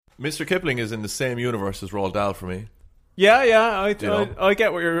Mr. Kipling is in the same universe as Roald Dahl for me. Yeah. I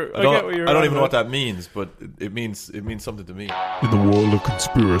get what you're. I don't even know what that means, but it means something to me. In the world of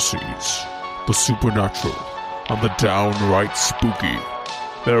conspiracies, the supernatural, and the downright spooky,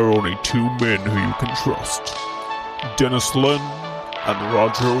 there are only two men who you can trust: Dennis Lynn and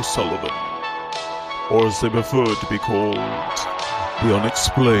Roger O'Sullivan, or as they prefer to be called, the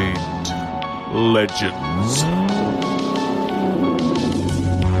Unexplained Legends.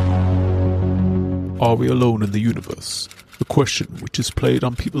 Are we alone in the universe? A question which has played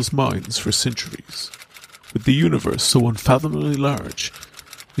on people's minds for centuries. With the universe so unfathomably large,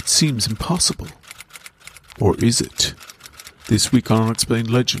 it seems impossible. Or is it? This week on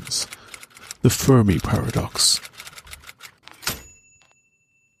Unexplained Legends, the Fermi paradox.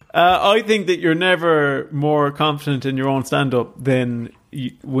 I think that you're never more confident in your own stand-up than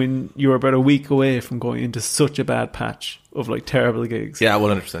when you're about a week away from going into such a bad patch of like terrible gigs. Yeah,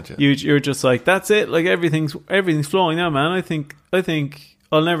 100%. Yeah. You're just like, that's it. Like everything's flowing now, man. I think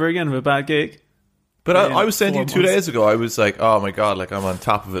I'll never again have a bad gig. But I was saying to you 2 days ago, I was like, oh my God, like I'm on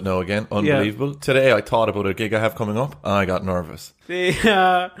top of it now again. Unbelievable. Yeah. Today I thought about a gig I have coming up and I got nervous.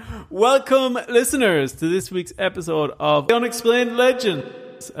 Welcome, listeners, to this week's episode of The Unexplained Legend.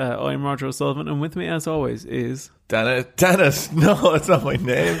 I'm Roger O'Sullivan, and with me, as always, is... Dennis. No, that's not my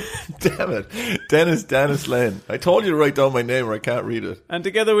name. Damn it. Dennis Lane. I told you to write down my name or I can't read it. And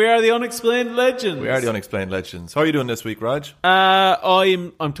together we are The Unexplained Legends. We are The Unexplained Legends. How are you doing this week, Raj?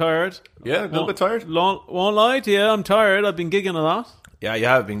 I'm tired. Yeah, a little bit tired? Won't lie to you, I'm tired. I've been gigging a lot. Yeah, you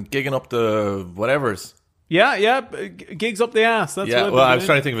have been gigging up the whatevers. Yeah, gigs up the ass. That's yeah, what well, I was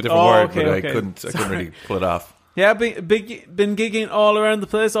trying to think of a different word, but okay. I couldn't really pull it off. Yeah, been gigging all around the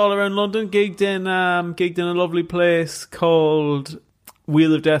place, all around London. Gigged in a lovely place called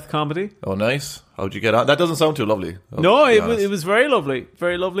Wheel of Death Comedy. Oh, nice. How'd you get on? That doesn't sound too lovely. No, it was very lovely,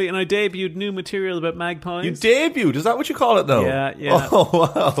 very lovely. And I debuted new material about magpies. You debuted? Is that what you call it now? Yeah. Oh,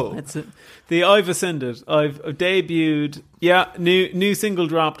 wow. That's it. I've ascended. I've debuted. Yeah, new single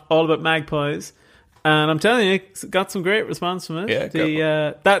dropped all about magpies. And I'm telling you, it's got some great response from it.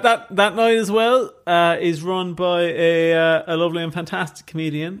 Yeah, that night as well is run by a lovely and fantastic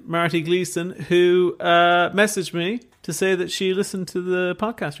comedian, Marty Gleason, who messaged me to say that she listened to the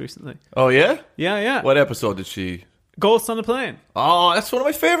podcast recently. Oh, yeah? Yeah. What episode did she... Ghosts on a Plane. Oh, that's one of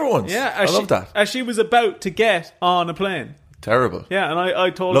my favourite ones. Yeah, I love that. As she was about to get on a plane. Terrible. Yeah, and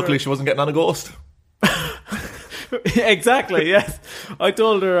I told her... Luckily she wasn't getting on a ghost. Exactly, yes. I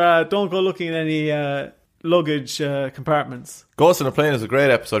told her, don't go looking at any luggage compartments. Ghost on a Plane is a great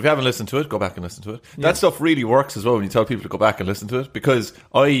episode. If you haven't listened to it, go back and listen to it. Yeah. That stuff really works as well when you tell people to go back and listen to it, because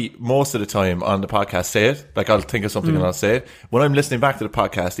I, most of the time on the podcast, say it. Like, I'll think of something and I'll say it. When I'm listening back to the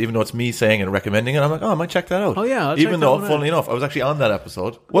podcast, even though it's me saying it and recommending it, I'm like, oh, I might check that out. Oh, yeah, even though, funnily enough, I was actually on that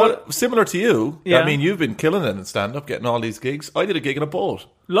episode. Well, similar to you. Yeah. I mean, you've been killing it in stand-up, getting all these gigs. I did a gig in a boat.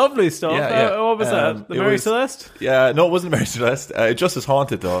 Lovely stuff. Yeah. What was that? The Mary Celeste? Yeah, no, it wasn't Mary Celeste. Just as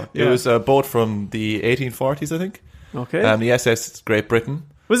haunted, though. Yeah. It was a boat from the 1840s, I think. Okay. The SS Great Britain.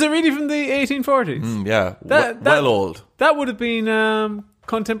 Was it really from the 1840s? Yeah. Well old. That would have been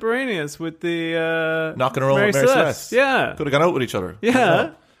contemporaneous with the knocking around Mary with Mary Celeste. Yeah. Could have gone out with each other.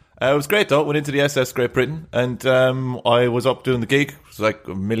 Yeah. It was great, though. Went into the SS Great Britain, and I was up doing the gig. It was like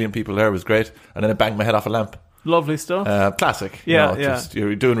a million people there. It was great. And then I banged my head off a lamp. Lovely stuff. Classic. Yeah, Just,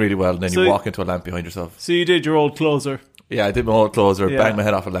 you're doing really well, and then you walk into a lamp behind yourself. So you did your old closer. Yeah, I did my old closer, banged my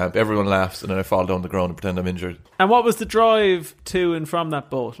head off a lamp. Everyone laughs, and then I fall down the ground and pretend I'm injured. And what was the drive to and from that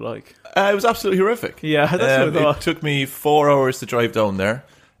boat like? It was absolutely horrific. Yeah, that's what I thought. It took me 4 hours to drive down there.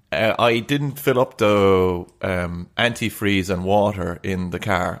 I didn't fill up the antifreeze and water in the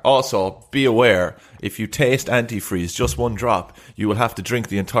car. Also, be aware, if you taste antifreeze, just one drop, you will have to drink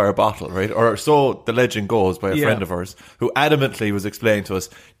the entire bottle, right? Or so the legend goes by a friend of ours, who adamantly was explaining to us,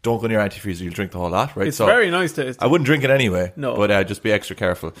 don't go near antifreeze or you'll drink the whole lot, right? It's very nice taste. I wouldn't drink it anyway, no. But just be extra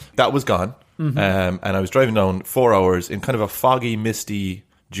careful. That was gone. Mm-hmm. And I was driving down 4 hours in kind of a foggy, misty,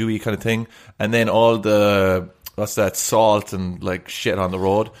 dewy kind of thing. And then all the... What's that, salt and like shit on the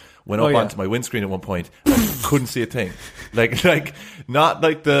road went up onto my windscreen at one point. I couldn't see a thing. Like not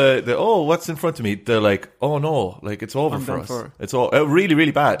like the oh, what's in front of me? The like, oh no, like it's over for us. It's all really,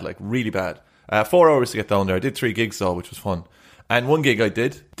 really bad, like really bad. 4 hours to get down there. I did 3 gigs though, which was fun. And one gig I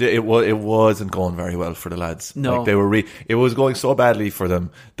did, it wasn't going very well for the lads. No, like they were it was going so badly for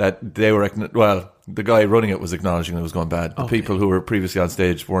them that they were the guy running it was acknowledging it was going bad. The people who were previously on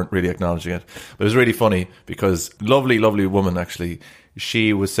stage weren't really acknowledging it. But it was really funny because lovely woman actually,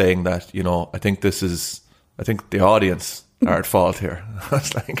 she was saying that, I think the audience are at fault here. I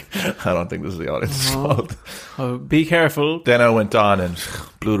was like, I don't think this is the audience's fault. Oh, be careful. Then I went on and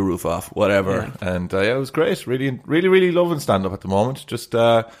blew the roof off, whatever. Yeah. And it was great. Really, really, really loving stand-up at the moment. Just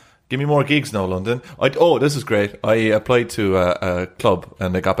give me more gigs now, London. This is great. I applied to a club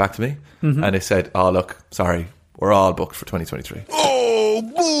and they got back to me. Mm-hmm. And they said, oh, look, sorry, we're all booked for 2023. Oh,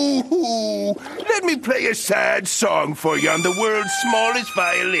 boo-hoo. Let me play a sad song for you on the world's smallest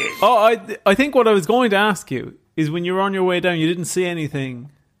violin. Oh, I think what I was going to ask you is when you were on your way down, you didn't see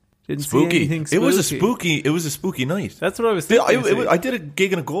anything. Spooky. See anything spooky. It was a spooky night. That's what I was thinking. I did a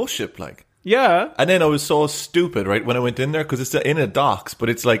gig in a ghost ship, like. Yeah. And then I was so stupid, right, when I went in there, because it's in a docks, but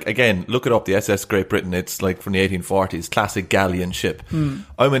it's like, again, look it up, the SS Great Britain, it's like from the 1840s, classic galleon ship.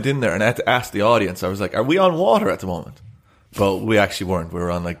 I went in there and I had to ask the audience, I was like, are we on water at the moment? But we actually weren't. We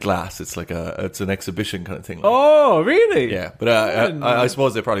were on like glass. It's like it's an exhibition kind of thing. Like. Oh, really? Yeah. But I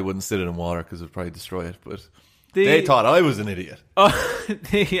suppose they probably wouldn't sit it in water because it would probably destroy it. But they thought I was an idiot. Oh,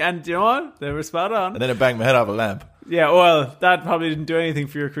 and you know what? They were spot on. And then it banged my head off a lamp. Yeah, well, that probably didn't do anything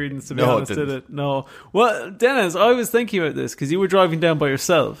for your credence, to be honest, did it? No. Well, Dennis, I was thinking about this because you were driving down by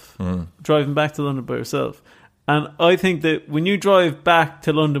yourself, driving back to London by yourself. And I think that when you drive back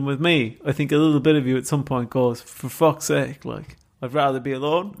to London with me, I think a little bit of you at some point goes, for fuck's sake, like, I'd rather be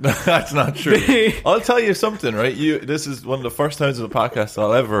alone. That's not true. I'll tell you something, right? This is one of the first times of the podcast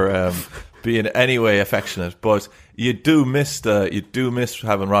I'll ever be in any way affectionate, but you do miss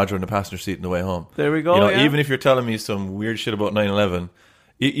having Roger in the passenger seat on the way home. There we go. Even if you're telling me some weird shit about 9/11,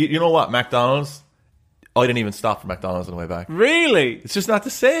 you know what? McDonald's. I didn't even stop for McDonald's on the way back. Really? It's just not the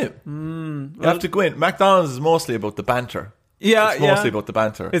same. You have to go in. McDonald's is mostly about the banter. Yeah, it's mostly about the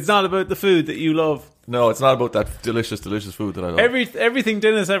banter. It's not about the food that you love. No, it's not about that delicious, delicious food that I love. Everything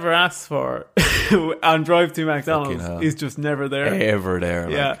Dennis ever asks for on drive to McDonald's is just never there. Ever there.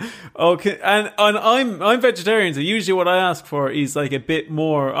 Like. Yeah. Okay. And I'm vegetarian, so usually what I ask for is like a bit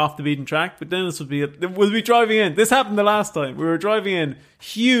more off the beaten track. But Dennis will be driving in. This happened the last time. We were driving in,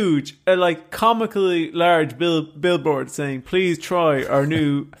 huge, like comically large billboard saying, "Please try our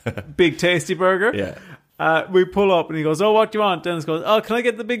new Big Tasty Burger." Yeah. We pull up and he goes, "Oh, what do you want?" Dennis goes, "Oh, can I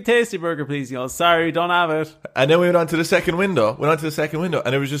get the Big Tasty Burger, please?" He goes, "Sorry, don't have it." And then we went on to the second window.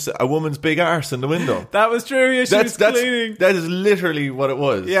 And it was just a woman's big arse in the window. That was true. Yeah, she was cleaning. That is literally what it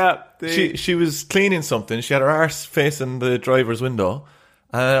was. Yeah. She was cleaning something. She had her arse facing the driver's window.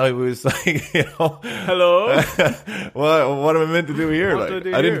 And I was like, hello? what am I meant to do here?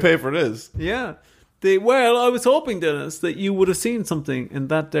 I didn't pay for this. Yeah. Well, I was hoping, Dennis, that you would have seen something in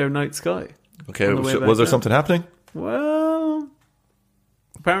that there night sky. Okay, was there something happening? Well,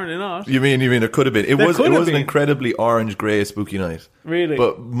 apparently not. You mean there could have been? It was an incredibly orange grey spooky night. Really?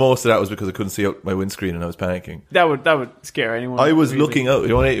 But most of that was because I couldn't see out my windscreen and I was panicking. That would scare anyone. I was looking out. You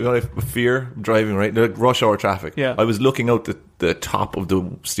know fear driving, right? Like rush hour traffic. Yeah. I was looking out the top of the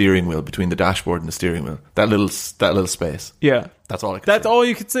steering wheel between the dashboard and the steering wheel. That little space. Yeah. That's all I could see. That's all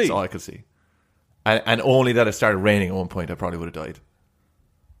you could see? That's all I could see. And only that it started raining at one point, I probably would have died.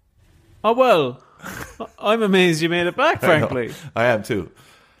 Oh, well, I'm amazed you made it back, frankly. I am too.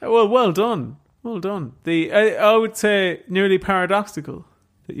 Well done. Well done. I would say nearly paradoxical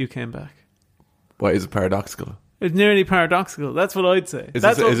that you came back. Why is it paradoxical? It's nearly paradoxical. That's what I'd say. Is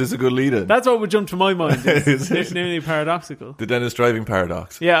this a good lead-in? That's what would jump to my mind. It's nearly paradoxical. The Dennis driving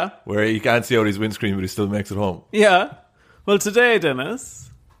paradox. Yeah. Where he can't see out his windscreen, but he still makes it home. Yeah. Well, today, Dennis,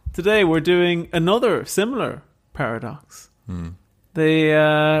 we're doing another similar paradox.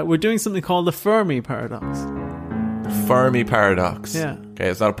 We're doing something called the Fermi paradox. Fermi paradox. Yeah. Okay,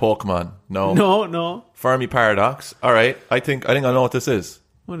 it's not a Pokemon. No. No. Fermi paradox. All right. I think I know what this is.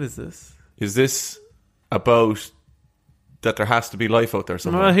 What is this? Is this about that there has to be life out there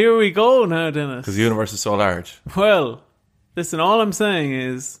somewhere? Well, here we go now, Dennis. Because the universe is so large. Well, listen, all I'm saying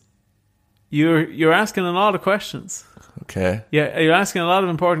is you're asking a lot of questions. Okay. Yeah, you're asking a lot of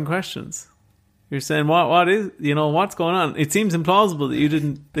important questions. You're saying what is what's going on? It seems implausible that you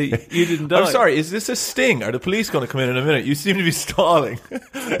didn't die. I'm sorry, is this a sting? Are the police going to come in a minute? You seem to be stalling.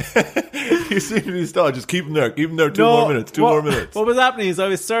 Just keep them there. Keep them there. Two more minutes. What was happening is I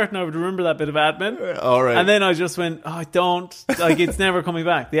was certain I would remember that bit of admin. All right. And then I just went, I don't. Like, it's never coming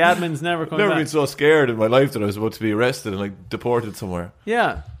back. The admin's never coming back. I've never been so scared in my life that I was about to be arrested and like deported somewhere.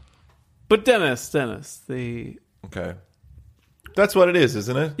 Yeah. But Dennis, Okay. That's what it is,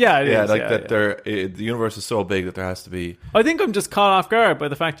 isn't it? Yeah, it is. Yeah, like that. The universe is so big that there has to be. I think I'm just caught off guard by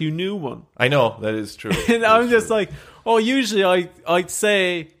the fact you knew one. I know that is true. And I'm just like, usually I'd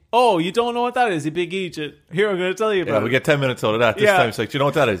say Oh, you don't know what that is, you big idiot. Here, I'm going to tell you about Yeah, it. we get 10 minutes out of that. This time it's like, do you know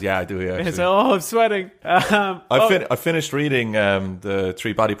what that is? Yeah, I do, yeah. It's like, oh, I'm sweating. I finished reading the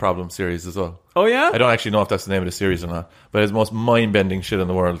Three Body Problem series as well. Oh, yeah? I don't actually know if that's the name of the series or not, but it's the most mind-bending shit in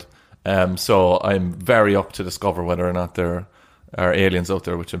the world. So I'm very up to discover whether or not there are aliens out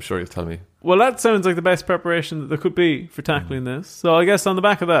there, which I'm sure you'll tell me. Well, that sounds like the best preparation that there could be for tackling this. So I guess on the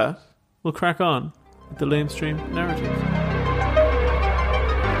back of that, we'll crack on with the lamestream narrative.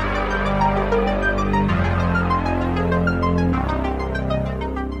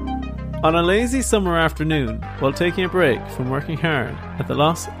 On a lazy summer afternoon, while taking a break from working hard at the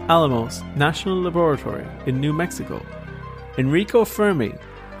Los Alamos National Laboratory in New Mexico, Enrico Fermi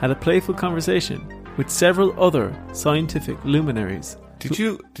had a playful conversation with several other scientific luminaries. Did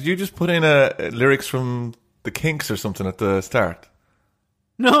you just put in lyrics from the Kinks or something at the start?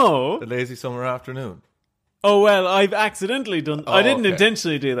 No. The lazy summer afternoon. Oh, well, I've accidentally done... I didn't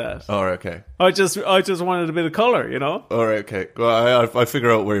intentionally do that. Oh, okay. I just wanted a bit of colour, you know? All right, okay. Well, I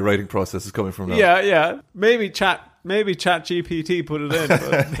figure out where your writing process is coming from now. Yeah. Maybe Chat GPT put it in.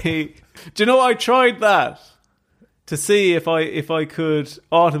 But do you know, I tried that to see if I could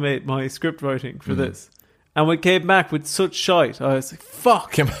automate my script writing for this. And we came back with such shite. I was like,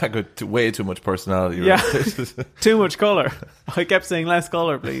 fuck. Came back with way too much personality. Yeah. Right? Too much colour. I kept saying less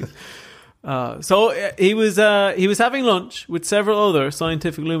colour, please. So he was having lunch with several other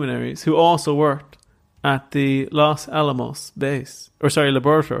scientific luminaries who also worked at the Los Alamos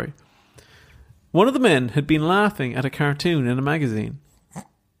laboratory. One of the men had been laughing at a cartoon in a magazine.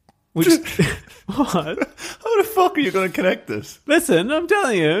 Which what? How the fuck are you going to connect this? Listen, I'm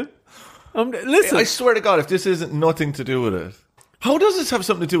telling you. Listen, I swear to God, if this isn't nothing to do with it, how does this have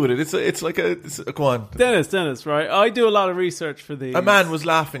something to do with it? It's like go on. Dennis, right? I do a lot of research for these. A man was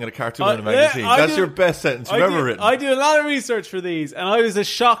laughing at a cartoon in a magazine. That's your best sentence you've ever written. I do a lot of research for these, and I was as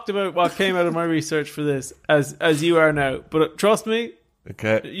shocked about what came out of my research for this as you are now. But trust me,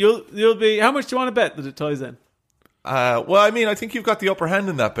 okay, you'll be. How much do you want to bet that it ties in? Well, I mean, I think you've got the upper hand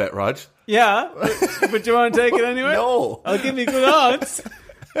in that bet, Raj. Yeah, but do you want to take it anyway? No, I'll give you good odds.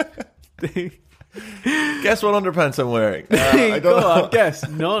 Guess what underpants I'm wearing? I don't know. On, guess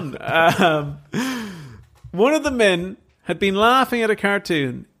none. One of the men had been laughing at a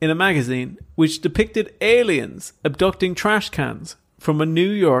cartoon in a magazine which depicted aliens abducting trash cans from a New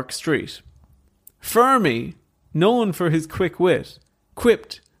York street. Fermi, known for his quick wit,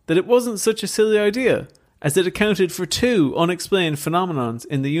 quipped that it wasn't such a silly idea, as it accounted for two unexplained phenomenons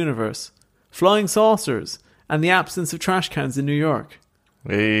in the universe: flying saucers and the absence of trash cans in New York.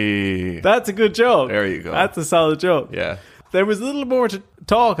 Hey. That's a good joke. There you go. That's a solid joke. Yeah. There was little more to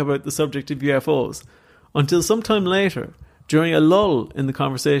talk about the subject of UFOs until sometime later, during a lull in the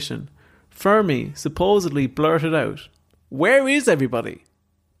conversation, Fermi supposedly blurted out, "Where is everybody?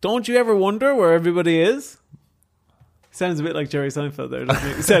 Don't you ever wonder where everybody is?" Sounds a bit like Jerry Seinfeld there,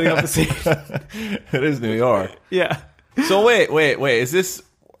 doesn't he? Setting up a scene. It is New York. Yeah. So wait. Is this...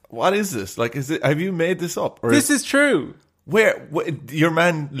 What is this? Like, have you made this up? Or This is true. Where? Your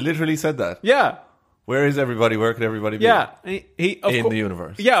man literally said that? Yeah. Where is everybody? Where could everybody be? Yeah. In the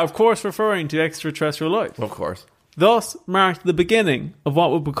universe. Yeah, of course, referring to extraterrestrial life. Of course. Thus marked the beginning of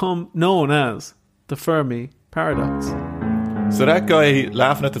what would become known as the Fermi paradox. So that guy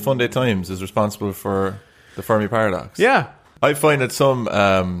laughing at the Fun Day Times is responsible for the Fermi paradox. Yeah. I find that some,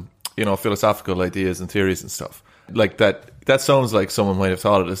 philosophical ideas and theories and stuff like that sounds like someone might have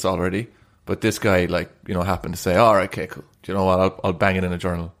thought of this already, but this guy, happened to say, "All right, okay, cool. Do you know what? I'll bang it in a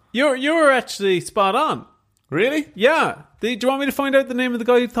journal." You're actually spot on. Really? Yeah. Do you want me to find out the name of the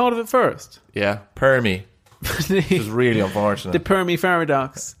guy who thought of it first? Yeah, Fermi. Which is really unfortunate. The Fermi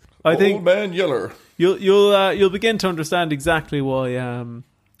paradox. I think Old Man Yeller. You'll begin to understand exactly why.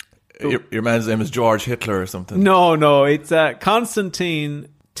 Your man's name is George Hitler or something. No, it's Konstantin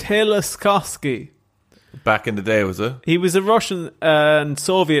Teleskowsky. Back in the day, was it? He was a Russian and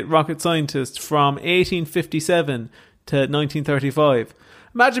Soviet rocket scientist from 1857 to 1935.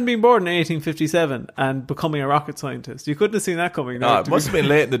 Imagine being born in 1857 and becoming a rocket scientist. You couldn't have seen that coming. It must have been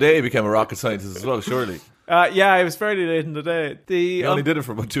late in the day he became a rocket scientist as well, surely. Yeah, it was fairly late in the day. He only did it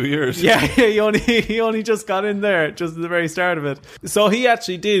for about 2 years. Yeah, he only just got in there just at the very start of it. So he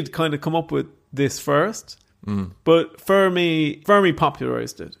actually did kind of come up with this first. But Fermi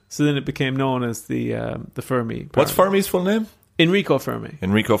popularized it, so then it became known as the Fermi paradox. What's Fermi's full name? Enrico Fermi.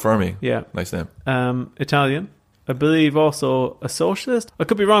 Enrico Fermi. Yeah, nice name. Italian, I believe, also a socialist. I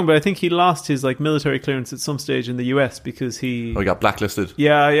could be wrong, but I think he lost his military clearance at some stage in the US because he got blacklisted.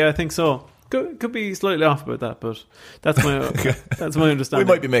 Yeah, I think so. Could be slightly off about that, but that's my understanding.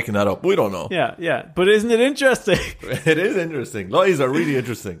 We might be making that up. We don't know. Yeah. But isn't it interesting? It is interesting. Lies are really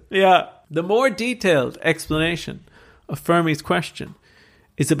interesting. Yeah. The more detailed explanation of Fermi's question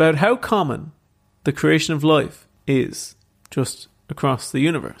is about how common the creation of life is just across the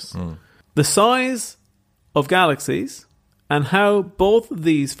universe. The size of galaxies and how both of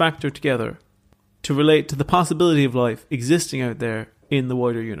these factor together to relate to the possibility of life existing out there in the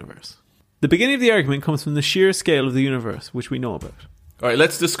wider universe. The beginning of the argument comes from the sheer scale of the universe, which we know about. All right,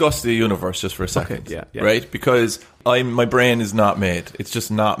 let's discuss the universe just for a second. Okay, yeah. Right? Because my brain is not made. It's just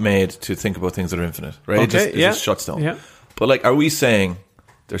not made to think about things that are infinite. Right? Okay, it just shuts down. Yeah. But like, are we saying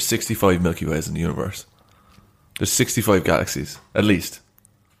there's 65 Milky Ways in the universe? There's 65 galaxies, at least.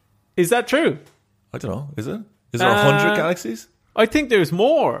 Is that true? I don't know. Is it? Is there 100 galaxies? I think there's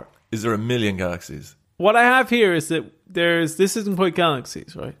more. Is there 1,000,000 galaxies? What I have here is that this isn't quite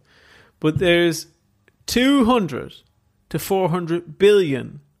galaxies, right? But there's 200 to 400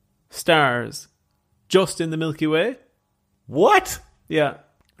 billion stars just in the Milky Way. What? Yeah.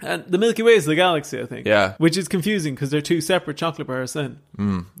 And the Milky Way is the galaxy, I think. Yeah. Which is confusing because they're two separate chocolate bars then.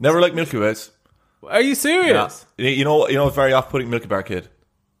 Never liked Milky Ways. Are you serious? Yeah. You know, a very off-putting Milky Bar kid.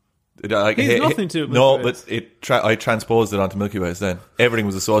 Like, He's nothing to it, No, Milky but I transposed it onto Milky Ways then. Everything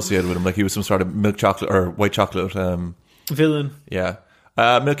was associated with him, like he was some sort of milk chocolate or white chocolate. Villain. Yeah.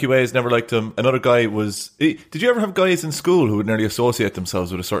 Milky Ways, never liked him. Another guy was... Did you ever have guys in school who would nearly associate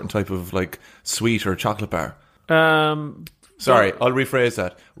themselves with a certain type of like sweet or chocolate bar? Sorry, I'll rephrase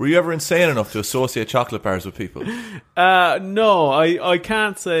that. Were you ever insane enough to associate chocolate bars with people? No, I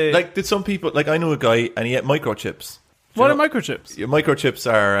can't say. Like, did some people... Like, I knew a guy and he ate microchips. What are microchips? Yeah,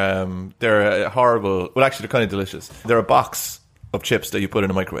 microchips are... they're horrible... Well, actually, they're kind of delicious. They're a box of chips that you put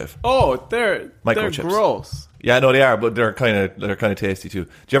in a microwave. Oh, they're gross. Yeah, no, they are, but they're kind of tasty too.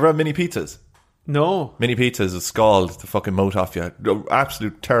 Do you ever have mini pizzas? No. Mini pizzas is scald the fucking moat off you.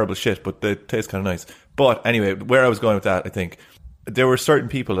 Absolute terrible shit, but they taste kind of nice. But anyway, where I was going with that, I think there were certain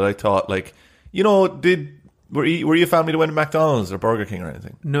people that I thought, like, you know, were you a family that went to McDonald's or Burger King or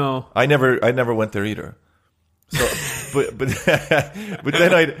anything? No, I never went there either. So,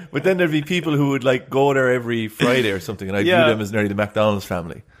 but then there'd be people who would like go there every Friday or something, and I'd view them as nearly the McDonald's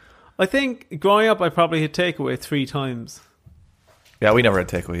family. I think growing up, I probably had takeaway 3 times. Yeah, we never had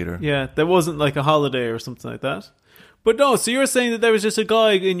takeaway either. Yeah, there wasn't like a holiday or something like that. But no, so you're saying that there was just a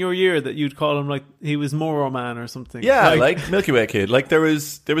guy in your year that you'd call him like he was Moro Man or something? Yeah, like Milky Way kid. Like there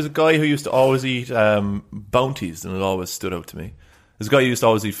was a guy who used to always eat Bounties, and it always stood out to me. This guy used to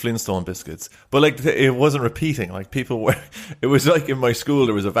always eat Flintstone biscuits, but like it wasn't repeating. Like people were, it was like in my school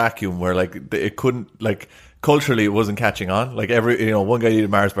there was a vacuum where like it couldn't, like culturally it wasn't catching on. Like one guy eat a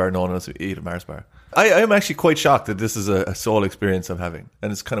Mars bar, no one else eat a Mars bar. I am actually quite shocked that this is a sole experience I'm having,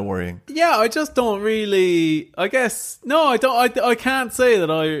 and it's kind of worrying. Yeah, I just don't really. I guess no, I don't. I can't say that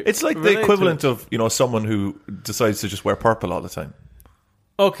I. It's like the equivalent of someone who decides to just wear purple all the time.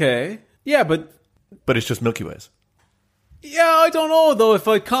 Okay, yeah, but it's just Milky Ways. Yeah, I don't know though if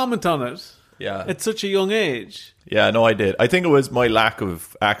I'd comment on it. Yeah, at such a young age. Yeah, no, I did. I think it was my lack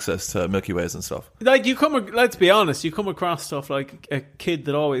of access to Milky Ways and stuff. Like let's be honest, you come across stuff like a kid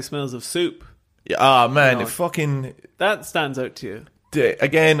that always smells of soup. Yeah, man, that stands out to you.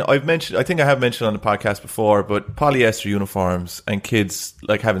 Again, I think I have mentioned on the podcast before, but polyester uniforms and kids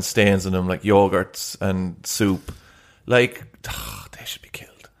like having stains on them, like yogurts and soup, like they should be killed.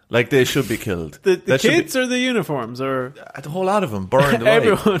 Like they should be killed. The kids or the uniforms or a whole lot of them burned.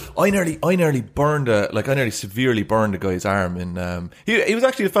 Everyone. I nearly severely burned a guy's arm in. He was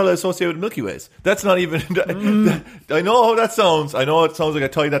actually the fellow associated with Milky Ways. That's not even. I know how that sounds. I know it sounds like I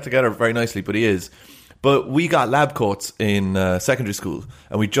tied that together very nicely, but he is. But we got lab coats in secondary school,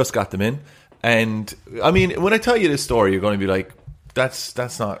 and we just got them in. And I mean, when I tell you this story, you're going to be like, that's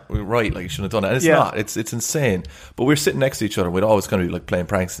not right, like you shouldn't have done it. And it's not. It's insane. But we're sitting next to each other. We'd always kind of be like playing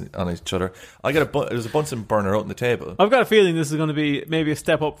pranks on each other. There's a Bunsen burner out on the table. I've got a feeling this is going to be maybe a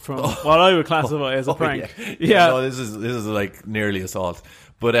step up from what I would classify as a prank. Yeah. No, this is like nearly assault.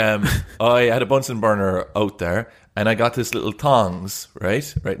 But I had a Bunsen burner out there, and I got this little tongs,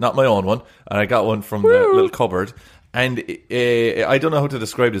 right, not my own one, and I got one from the little cupboard. And I don't know how to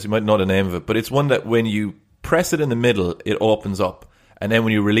describe this. You might know the name of it, but it's one that when you press it in the middle, it opens up, and then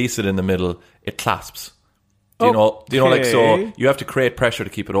when you release it in the middle, it clasps. Do you know? Like, so you have to create pressure to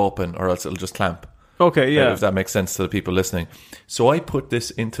keep it open, or else it'll just clamp. Okay, yeah. If that makes sense to the people listening. So I put this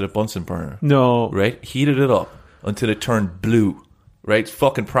into the Bunsen burner. No, right? Heated it up until it turned blue, right?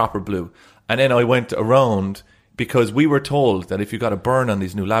 Fucking proper blue. And then I went around because we were told that if you got a burn on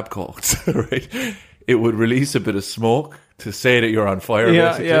these new lab coats, right, it would release a bit of smoke to say that you're on fire. Yeah,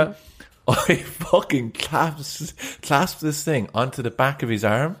 basically. yeah. I fucking clasped this thing onto the back of his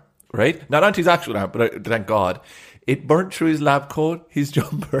arm, right? Not onto his actual arm, but thank God. It burnt through his lab coat, his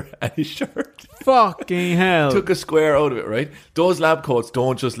jumper, and his shirt. Fucking hell. Took a square out of it, right? Those lab coats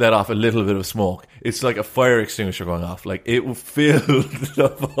don't just let off a little bit of smoke. It's like a fire extinguisher going off. Like, it filled the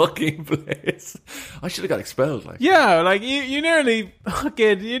fucking place. I should have got expelled. Like, yeah, like you nearly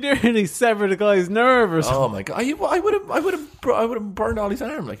severed a guy's nerve or something. oh my God, I would have burned all his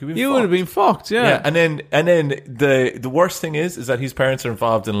arm. Like, you would have been fucked. Yeah. And then the worst thing is that his parents are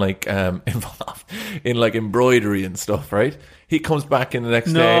involved in like embroidery and stuff, right? He comes back in the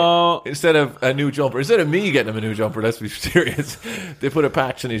next day. Instead of a new jumper, instead of me getting him a new jumper, let's be serious, they put a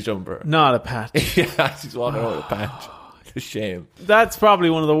patch in his jumper. Not a patch. Yeah, he's walking around with a patch. It's a shame. That's probably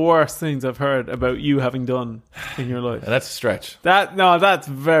one of the worst things I've heard about you having done in your life. And that's a stretch. That's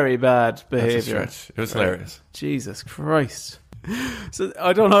very bad behavior. That's a stretch. It was hilarious. Jesus Christ. So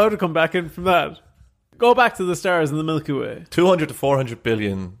I don't know how to come back in from that. Go back to the stars in the Milky Way. 200 to 400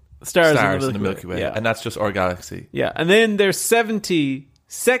 billion stars in the Milky Way. Yeah. And that's just our galaxy. Yeah, and then there's 70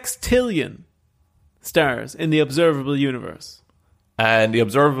 sextillion stars in the observable universe. And the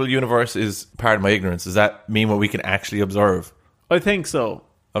observable universe is, pardon my ignorance, does that mean what we can actually observe? I think so.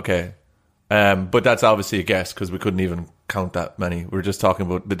 Okay. But that's obviously a guess because we couldn't even count that many. We're just talking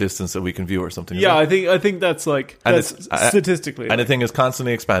about the distance that we can view or something. Yeah, I think that's like, that's statistically. And the thing is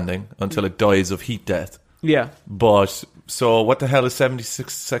constantly expanding until it dies of heat death. Yeah. But, so what the hell is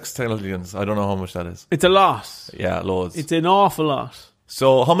 76 sextillions? I don't know how much that is. It's a lot. Yeah, loads. It's an awful lot.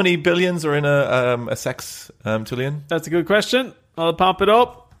 So how many billions are in a sextillion? That's a good question. I'll pop it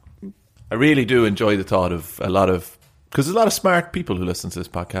up. I really do enjoy the thought of because there's a lot of smart people who listen to this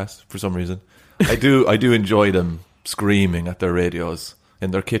podcast for some reason. I do enjoy them screaming at their radios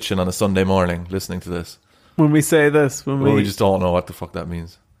in their kitchen on a Sunday morning listening to this. When we say this, we just don't know what the fuck that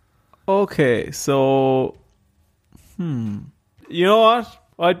means. Okay, so you know what?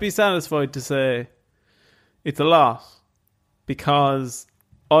 I'd be satisfied to say it's a lot because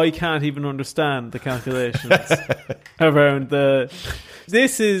I can't even understand the calculations around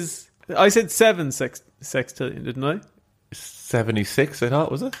this is, I said 7 sextillion, didn't I? 76, I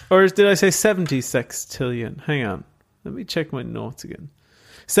thought, was it? Or did I say 70 sextillion? Hang on. Let me check my notes again.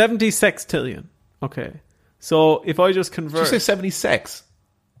 70 sextillion. Okay. So if I just convert... Did you say 76?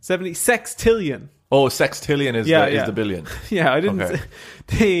 70 sextillion. Oh, sextillion is the billion. Yeah, I didn't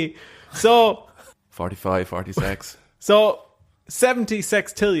say... So... 45, 46. So 70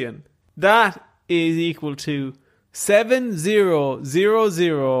 sextillion. That is equal to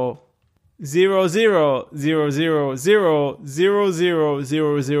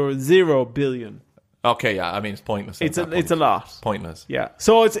 7,000,000,000,000 billion. Okay, yeah, I mean it's pointless. It's a lot. Pointless. Yeah.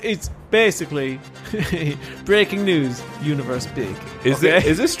 So it's basically breaking news. Universe big. Is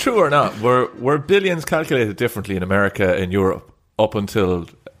this true or not? Were billions calculated differently in America and Europe up until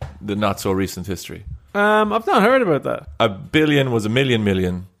the not so recent history? I've not heard about that. A billion was a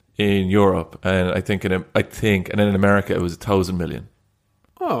million in Europe, and I think, and then in America it was 1,000 million.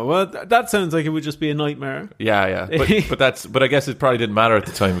 Oh well, that sounds like it would just be a nightmare. Yeah. But I guess it probably didn't matter at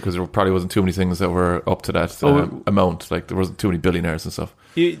the time because there probably wasn't too many things that were up to that amount. Like there wasn't too many billionaires and stuff.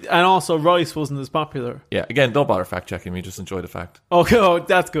 And also, rice wasn't as popular. Yeah. Again, don't bother fact checking me. Just enjoy the fact. Okay,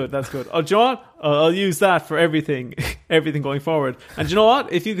 that's good. Oh, John, I'll use that for everything going forward. And do you know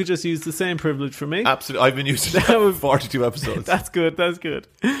what? If you could just use the same privilege for me, absolutely. I've been using that for 42 episodes. That's good.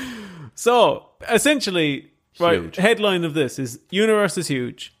 So essentially. Right, huge. Headline of this is universe is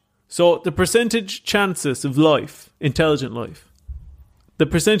huge. So the percentage chances of life, intelligent life, the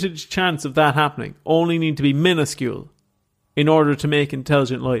percentage chance of that happening only need to be minuscule in order to make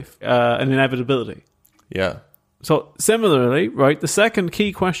intelligent life an inevitability. Yeah. So similarly, right, the second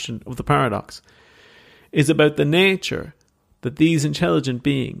key question of the paradox is about the nature that these intelligent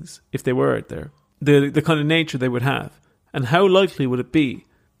beings, if they were out there, the kind of nature they would have, and how likely would it be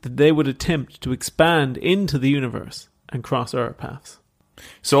that they would attempt to expand into the universe and cross our paths.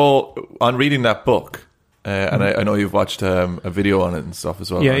 So, on reading that book, and I know you've watched a video on it and stuff as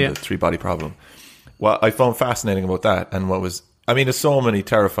well, the three-body problem. What I found fascinating about that, and there's so many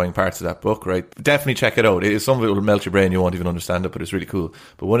terrifying parts of that book, right? Definitely check it out. Some of it will melt your brain, you won't even understand it, but it's really cool.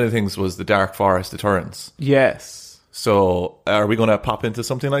 But one of the things was the dark forest deterrence. Yes. So, are we going to pop into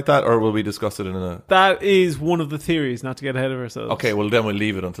something like that, or will we discuss it in a... That is one of the theories, not to get ahead of ourselves. Okay, well then we'll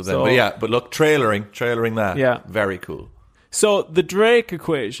leave it until then. But look, trailering that. Yeah. Very cool. So, the Drake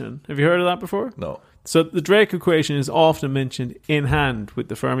equation, have you heard of that before? No. So, the Drake equation is often mentioned in hand with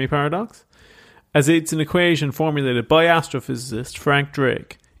the Fermi paradox, as it's an equation formulated by astrophysicist Frank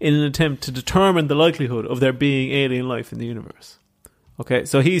Drake in an attempt to determine the likelihood of there being alien life in the universe. Okay,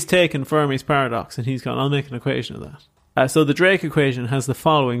 so he's taken Fermi's paradox and he's gone, I'll make an equation of that. So the Drake equation has the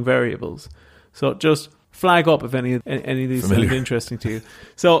following variables. So just flag up if any of these sound interesting to you.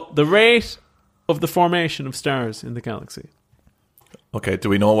 So the rate of the formation of stars in the galaxy. Okay, do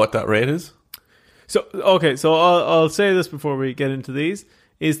we know what that rate is? So I'll say this before we get into these,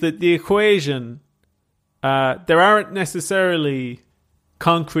 is that the equation, there aren't necessarily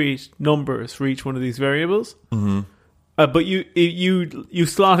concrete numbers for each one of these variables, but you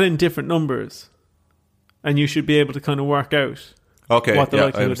slot in different numbers, and you should be able to kind of work out what the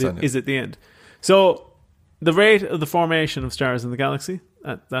likelihood is at the end. So the rate of the formation of stars in the galaxy,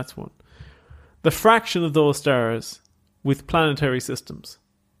 that's one. The fraction of those stars with planetary systems.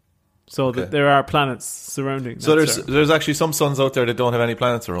 So that there are planets surrounding. So there's actually some suns out there that don't have any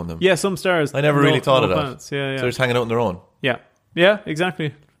planets around them. Yeah, some stars. I never really thought of that. Planets. Yeah. So they're just hanging out on their own. Yeah,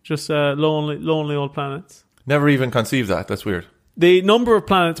 exactly. Just lonely old planets. Never even conceived that. That's weird. The number of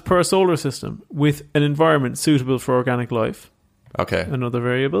planets per solar system with an environment suitable for organic life. Okay. Another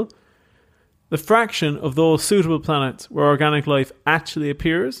variable. The fraction of those suitable planets where organic life actually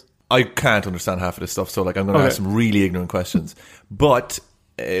appears. I can't understand half of this stuff, so I'm going to ask some really ignorant questions. But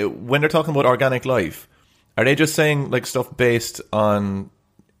when they're talking about organic life, are they just saying stuff based on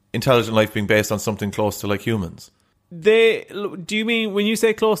intelligent life being based on something close to humans? Do you mean when you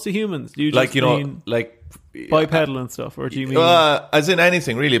say close to humans? Do you just mean bipedal and stuff, or do you mean as in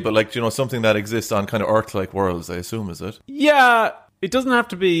anything really? But something that exists on kind of Earth-like worlds, I assume, is it? Yeah, it doesn't have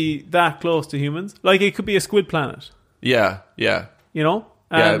to be that close to humans. It could be a squid planet. Yeah. You know.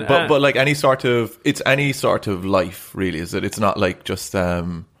 But any sort of life, really, is it? It's not just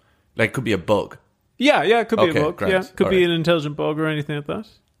it could be a bug. Yeah, it could be a bug. Grand. Yeah, could be an intelligent bug or anything like that.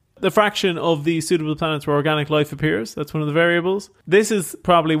 The fraction of the suitable planets where organic life appears, that's one of the variables. This is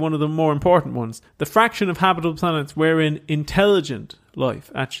probably one of the more important ones. The fraction of habitable planets wherein intelligent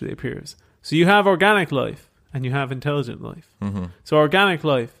life actually appears. So you have organic life and you have intelligent life. Mm-hmm. So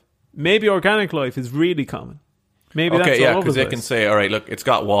maybe organic life is really common. Maybe that's all over because they can say, all right, look, it's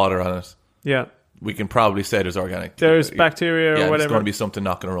got water on it. Yeah. We can probably say there's organic. There's bacteria or whatever. There's going to be something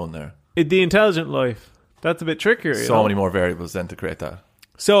knocking around there. The intelligent life, that's a bit trickier. So many more variables then to create that.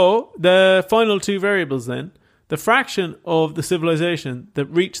 So the final two variables then, the fraction of the civilization that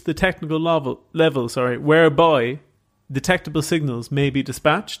reached the technical level, whereby detectable signals may be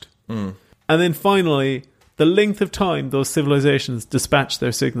dispatched. And then finally, the length of time those civilizations dispatch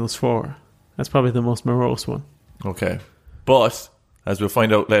their signals for. That's probably the most morose one. Okay. But, as we'll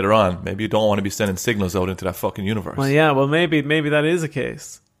find out later on, maybe you don't want to be sending signals out into that fucking universe. Well, maybe that is a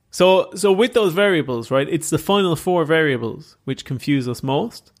case. So with those variables, right, it's the final four variables which confuse us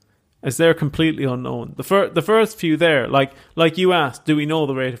most, as they're completely unknown. The first few there, like you asked, do we know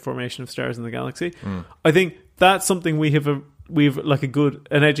the rate of formation of stars in the galaxy? I think that's something we've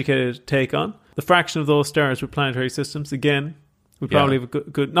an educated take on. The fraction of those stars with planetary systems, again, we probably have a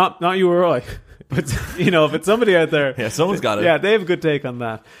good not you or I, but if it's somebody out there, yeah, someone's got it. Yeah, they have a good take on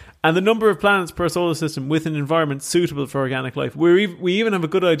that. And the number of planets per solar system with an environment suitable for organic life. We even have a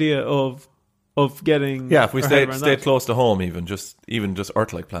good idea of getting. Yeah, if we stay close to home, even just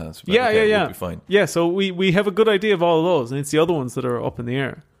Earth-like planets. Yeah. We'll be fine. Yeah, so we have a good idea of all of those, and it's the other ones that are up in the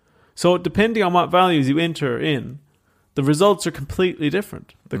air. So depending on what values you enter in, the results are completely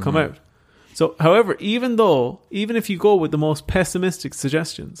different that come out. So, however, even if you go with the most pessimistic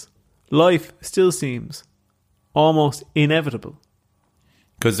suggestions, life still seems almost inevitable.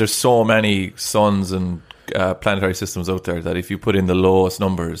 Because there's so many suns and planetary systems out there that if you put in the lowest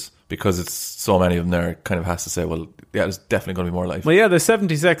numbers, because it's so many of them there, it kind of has to say, well, yeah, there's definitely going to be more life. Well, yeah, there's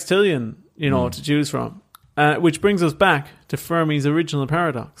 70 sextillion, to choose from. Which brings us back to Fermi's original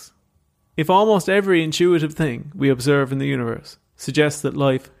paradox. If almost every intuitive thing we observe in the universe suggests that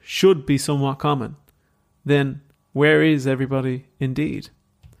life should be somewhat common, then where is everybody indeed?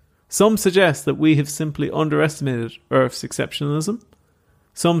 Some suggest that we have simply underestimated Earth's exceptionalism.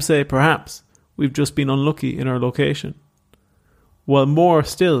 Some say perhaps we've just been unlucky in our location. While more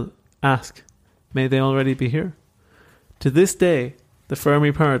still ask, may they already be here? To this day, the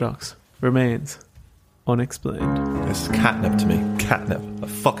Fermi paradox remains unexplained. This is catnip to me. Catnip. I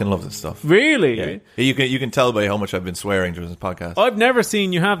fucking love this stuff. Really? Yeah. You can tell by how much I've been swearing during this podcast. I've never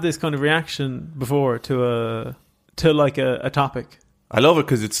seen you have this kind of reaction before to a topic. I love it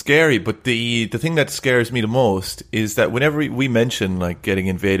because it's scary, but the thing that scares me the most is that whenever we mention getting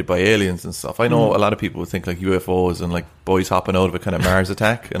invaded by aliens and stuff, I know a lot of people would think UFOs and boys hopping out of a kind of Mars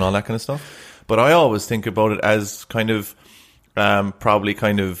attack and all that kind of stuff. But I always think about it as kind of probably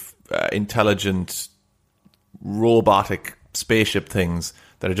kind of intelligent robotic spaceship things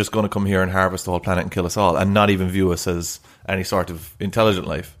that are just going to come here and harvest the whole planet and kill us all and not even view us as any sort of intelligent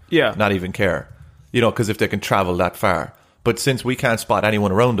life. Yeah. Not even care. You know, because if they can travel that far. But since we can't spot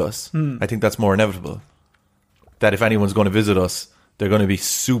anyone around us, I think that's more inevitable. That if anyone's going to visit us, they're going to be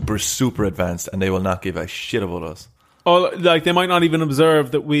super, super advanced and they will not give a shit about us. Oh, like they might not even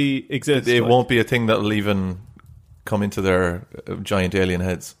observe that we exist. It won't be a thing that'll even come into their giant alien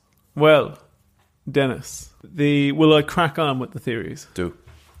heads. Well, Dennis, will I crack on with the theories? Do.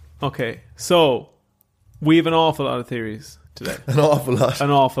 Okay, so we have an awful lot of theories today. An awful lot.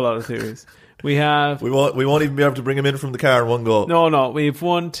 An awful lot of theories. We have... We won't even be able to bring him in from the car in one go. No. We have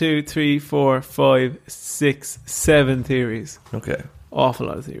 1, 2, 3, 4, 5, 6, 7 theories. Okay. Awful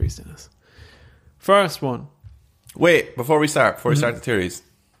lot of theories, Dennis. First one. Wait, before we start the theories,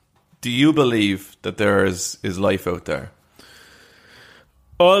 do you believe that there is life out there?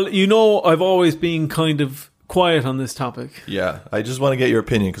 Well, you know, I've always been kind of quiet on this topic. Yeah, I just want to get your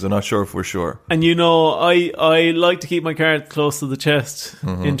opinion because I'm not sure if we're sure. And you know, I like to keep my cards close to the chest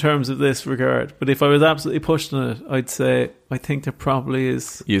in terms of this regard. But if I was absolutely pushed on it, I'd say I think there probably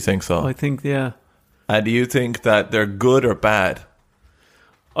is. You think so? I think, yeah. And do you think that they're good or bad?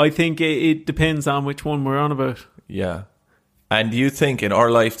 I think it depends on which one we're on about. Yeah. And do you think in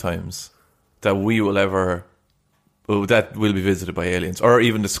our lifetimes that we'll be visited by aliens or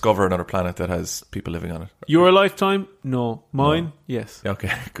even discover another planet that has people living on it? Your lifetime? No. Mine? No. Yes.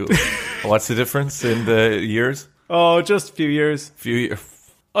 Okay, cool. What's the difference in the years? Oh, just a few years.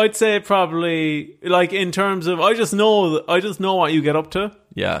 I'd say probably, like, in terms of, I just know what you get up to.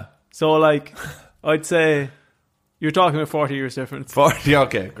 Yeah. So, like, I'd say you're talking about 40 years difference. 40,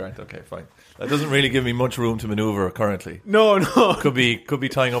 okay, great, okay, fine. That doesn't really give me much room to maneuver currently. No. Could be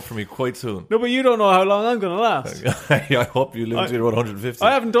tying up for me quite soon. No, but you don't know how long I'm going to last. I hope you live to about 150.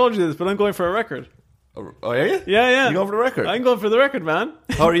 I haven't told you this, but I'm going for a record. Oh, are you? Yeah. You going for the record? I'm going for the record, man.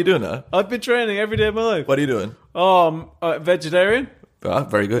 How are you doing that? I've been training every day of my life. What are you doing? Vegetarian. Ah,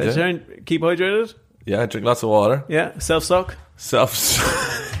 very good. Vegetarian. Yeah. Keep hydrated. Yeah, drink lots of water. Yeah, self-suck.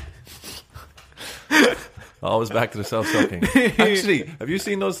 Always back to the self-sucking. Actually, have you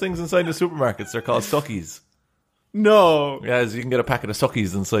seen those things inside the supermarkets? They're called suckies. No. Yeah, you can get a packet of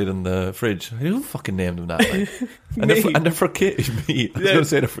suckies inside in the fridge. Who fucking named them that? Like? and they're for kids. Me. I was going to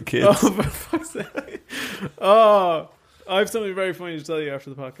say they're for kids. Oh, for fuck's sake. Oh, I have something very funny to tell you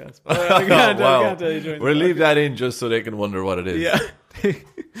after the podcast. I can't tell you during We'll leave that in just so they can wonder what it is. Yeah.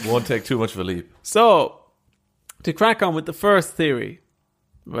 Won't take too much of a leap. So, to crack on with the first theory,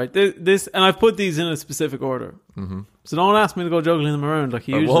 right? This, and I've put these in a specific order. Mm-hmm. So don't ask me to go juggling them around like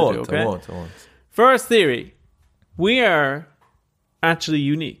you usually do, okay? I won't. First theory, we are actually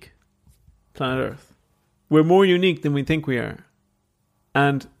unique, planet Earth. We're more unique than we think we are.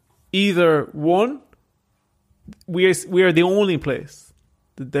 And either one, we are the only place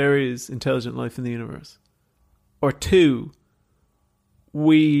that there is intelligent life in the universe. Or two,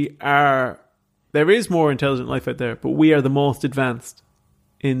 there is more intelligent life out there, but we are the most advanced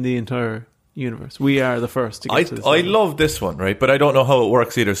in the entire universe. We are the first to get to this I level. love this one, right? But I don't know how it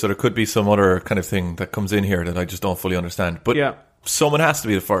works either, so there could be some other kind of thing that comes in here that I just don't fully understand. But someone has to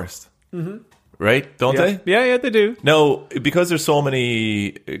be the first. Mm-hmm. Right? Don't they? Yeah, they do. No, because there's so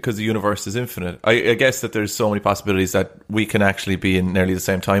many, because the universe is infinite, I guess that there's so many possibilities that we can actually be in nearly the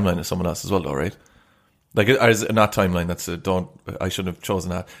same timeline as someone else as well, though, right? Like, not timeline, I shouldn't have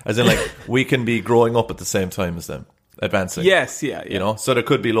chosen that. As in, like, we can be growing up at the same time as them, advancing. Yes, yeah. You know? So there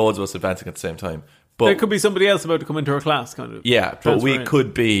could be loads of us advancing at the same time. But there could be somebody else about to come into our class, kind of. Yeah, but we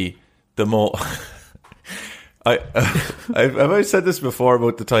could be the more... Have I said this before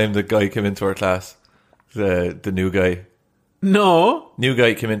about the time the guy came into our class? The new guy. No. New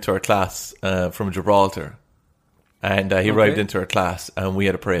guy came into our class from Gibraltar. And he arrived into our class and we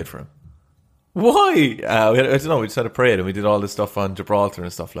had a parade for him. Why? I don't know, we just had a parade and we did all this stuff on Gibraltar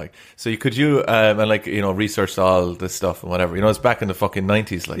and stuff like. So researched all this stuff and whatever. You know, it's back in the fucking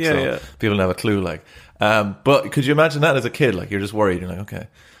 90s, like, people don't have a clue, like. But could you imagine that as a kid? Like, you're just worried. You're like, okay,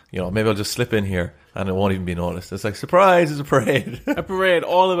 you know, maybe I'll just slip in here and it won't even be noticed. It's like, surprise, it's a parade. A parade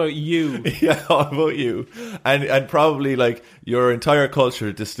all about you. Yeah, all about you. And probably, like, your entire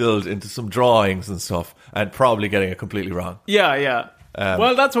culture distilled into some drawings and stuff and probably getting it completely wrong. Yeah.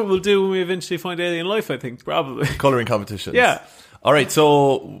 Well, that's what we'll do when we eventually find alien life, I think, probably. Colouring competitions. Yeah. All right,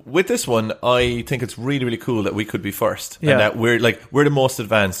 so with this one, I think it's really, really cool that we could be first. Yeah. And that we're the most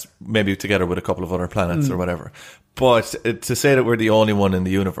advanced, maybe together with a couple of other planets or whatever. But to say that we're the only one in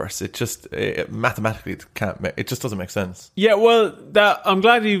the universe, it just mathematically it just doesn't make sense. Yeah, well, I'm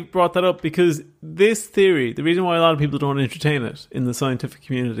glad you brought that up because this theory, the reason why a lot of people don't entertain it in the scientific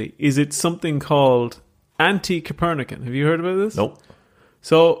community is it's something called anti-Copernican. Have you heard about this? Nope.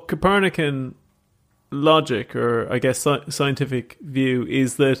 So Copernican logic, or I guess scientific view,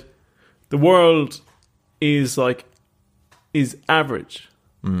 is that the world is average.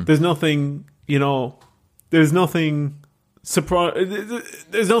 There's nothing, there's nothing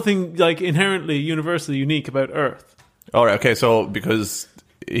there's nothing like inherently universally unique about Earth. All right. Okay. So because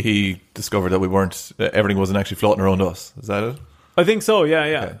he discovered that everything wasn't actually floating around us. Is that it? I think so. Yeah.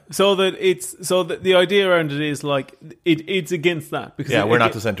 Okay. So that the idea around it is like it's against that, because we're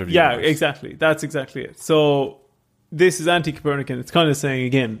not the center of the universe. Yeah, exactly. That's exactly it. So this is anti-Copernican. It's kind of saying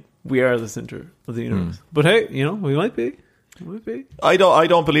again, we are the center of the universe. But hey, we might be. I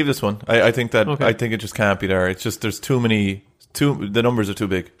don't believe this one. I think that I think it just can't be there. It's just there's the numbers are too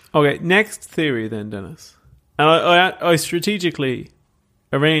big. Okay, next theory then, Dennis. And I strategically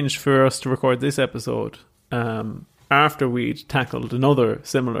arranged for us to record this episode after we'd tackled another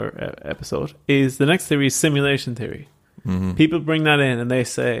similar episode. Is the next theory is simulation theory. Mm-hmm. People bring that in and they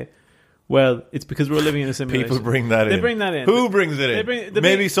say, well, it's because we're living in a simulation. People bring that in. They bring that in. Who brings it in?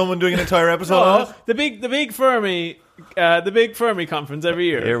 Maybe someone doing an entire episode on it? The big Fermi conference every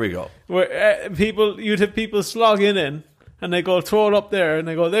year. Here we go. Where you'd have people slogging in, and they go throw it up there, and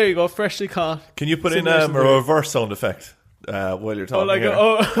they go, there you go, freshly caught. Can you put in a reverse sound effect while you're talking?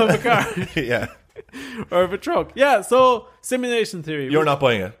 Of a car. Yeah. Or of a truck. Yeah, so simulation theory. You're not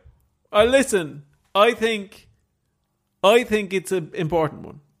buying it. Listen, I think it's an important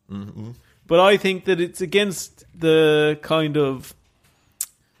one. Mm-hmm. But I think that it's against the kind of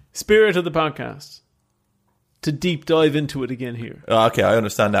spirit of the podcast to deep dive into it again here. Okay, I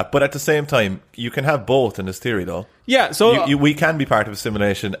understand that. But at the same time, you can have both in this theory, though. Yeah, so... we can be part of a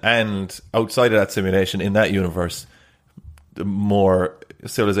simulation, and outside of that simulation, in that universe, more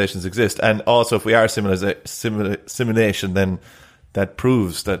civilizations exist. And also, if we are simulation, then that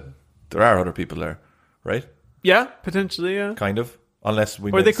proves that there are other people there, right? Yeah, potentially, yeah. Kind of. Unless we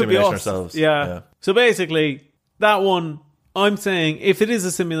or make they could simulation be us. ourselves. Yeah. So basically, that one, I'm saying, if it is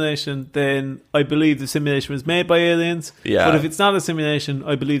a simulation, then I believe the simulation was made by aliens. Yeah. But if it's not a simulation,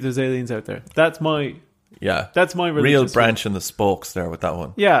 I believe there's aliens out there. That's my real branch in the spokes there with that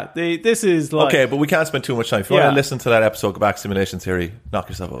one. Yeah. This is like... Okay, but we can't spend too much time. If you want to listen to that episode, go back to simulation theory, knock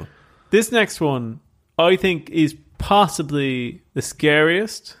yourself out. This next one, I think, is possibly the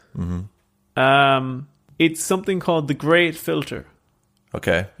scariest. Mm-hmm. It's something called the Great Filter.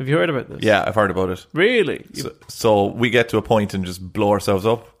 Okay. Have you heard about this? Yeah, I've heard about it. Really? So we get to a point and just blow ourselves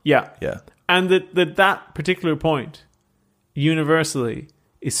up? Yeah. Yeah. And that particular point, universally,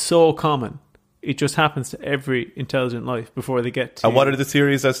 is so common. It just happens to every intelligent life before they get to... And what are the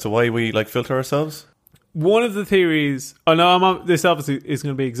theories as to why we filter ourselves? One of the theories... Oh, no, this obviously is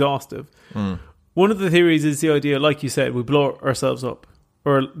going to be exhaustive. One of the theories is the idea, like you said, we blow ourselves up.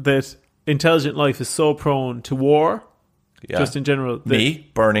 Or that intelligent life is so prone to war... Yeah. Just in general. Me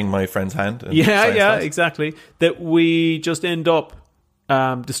burning my friend's hand. Yeah, exactly. That we just end up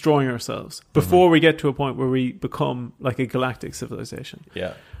destroying ourselves before we get to a point where we become like a galactic civilization.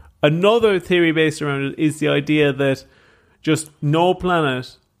 Yeah. Another theory based around it is the idea that just no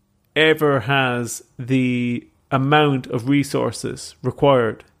planet ever has the amount of resources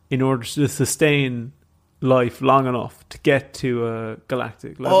required in order to sustain life long enough to get to a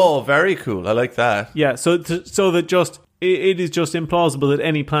galactic level. Oh, very cool. I like that. Yeah, so that just... It is just implausible that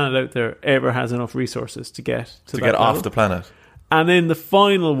any planet out there ever has enough resources to get off the planet. And then the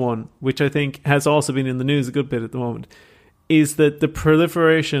final one, which I think has also been in the news a good bit at the moment, is that the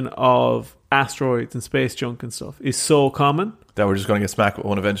proliferation of asteroids and space junk and stuff is so common that we're just going to get smacked with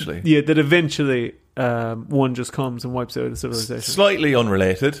one eventually. Yeah, that eventually one just comes and wipes out a civilization. Slightly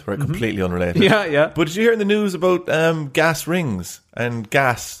unrelated, right? Completely unrelated. Yeah. But did you hear in the news about gas rings and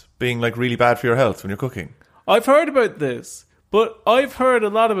gas being like really bad for your health when you're cooking? I've heard about this, but I've heard a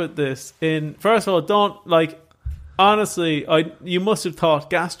lot about this first of all, honestly, you must have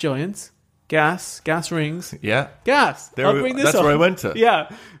thought gas giants, gas rings. Yeah. Gas. I'll bring this up. That's where I went to. Yeah.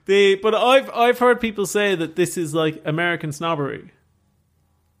 But I've heard people say that this is like American snobbery.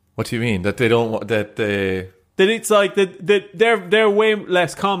 What do you mean? That they don't want, that it's like that they're way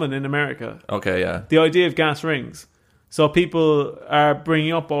less common in America. Okay, yeah. The idea of gas rings. So people are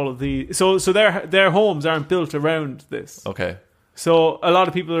bringing up all of the... So their homes aren't built around this. Okay. So a lot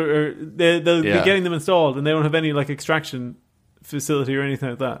of people they'll be getting them installed and they don't have any extraction facility or anything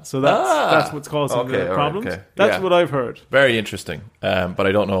like that. So that's what's causing the problems. Right, okay. That's what I've heard. Very interesting. But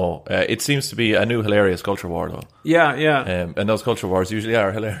I don't know. It seems to be a new hilarious culture war, though. Yeah. And those culture wars usually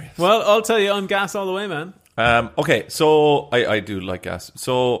are hilarious. Well, I'll tell you, I'm gas all the way, man. Okay, so I do like gas.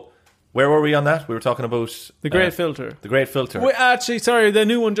 So... Where were we on that? We were talking about... The Great Filter. The Great Filter. Actually, sorry, the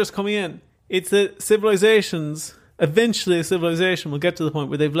new one just coming in. It's that civilizations eventually a civilization will get to the point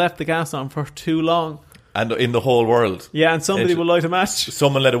where they've left the gas on for too long. And in the whole world. Yeah, and somebody will light a match.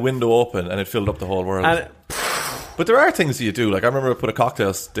 Someone let a window open and it filled up the whole world. But there are things that you do. Like, I remember I put a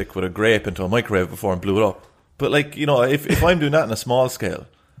cocktail stick with a grape into a microwave before and blew it up. But, like, you know, if I'm doing that on a small scale...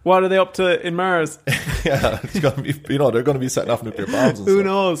 What are they up to in Mars? Yeah, it's going to be, you know, they're going to be setting off nuclear bombs and Who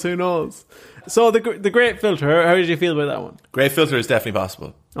knows? So the great filter, how did you feel about that one? Great filter is definitely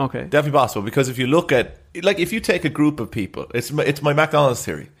possible. Okay. Definitely possible, because if you look at, like, if you take a group of people, it's my McDonald's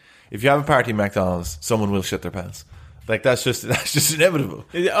theory. If you have a party at McDonald's, someone will shit their pants. Like, that's just inevitable.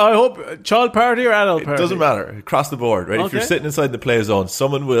 I hope, child party or adult party? It doesn't matter. Across the board, right? Okay. If you're sitting inside the play zone,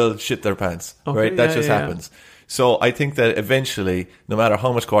 someone will shit their pants, right? That just happens. So I think that eventually, no matter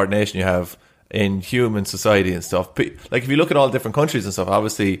how much coordination you have in human society and stuff, like if you look at all different countries and stuff,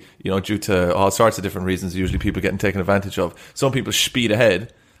 obviously, you know, due to all sorts of different reasons, usually people getting taken advantage of. Some people speed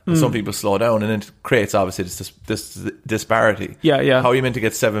ahead. And some people slow down, and it creates obviously this disparity. Yeah. How are you meant to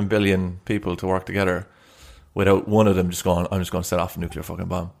get 7 billion people to work together without one of them just going, I'm just going to set off a nuclear fucking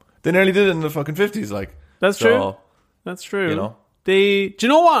bomb? They nearly did it in the fucking 50s, like. That's true. That's true. You know? Do you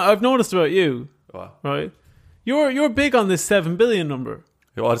know what I've noticed about you? What? Right? You're big on this 7 billion number.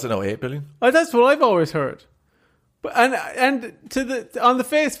 What is it now, 8 billion? Oh, that's what I've always heard. But and on the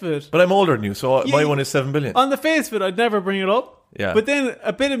face of it. But I'm older than you, so my one is 7 billion. On the face of it, I'd never bring it up. Yeah. But then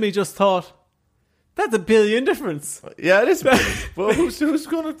a bit of me just thought, that's a billion difference. Yeah, it is a billion. Well, who's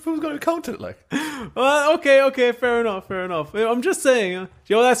going to count it, like? Well, okay, fair enough. I'm just saying,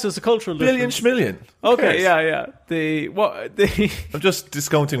 that's just a cultural difference. Schmillion. Okay, yeah. I'm just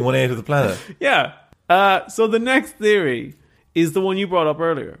discounting 1/8 of the planet. Yeah. So the next theory is the one you brought up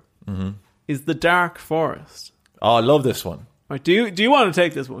earlier. Mm-hmm. Is the dark forest. Oh, I love this one. Right, do you want to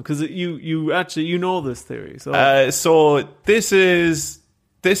take this one? Because you actually know this theory. So this is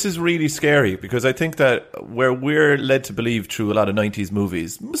really scary, because I think that where we're led to believe through a lot of 90s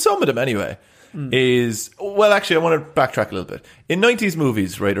movies, some of them anyway, is... Well, actually, I want to backtrack a little bit. In 90s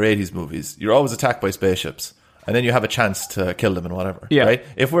movies, right, or 80s movies, you're always attacked by spaceships, and then you have a chance to kill them and whatever, right?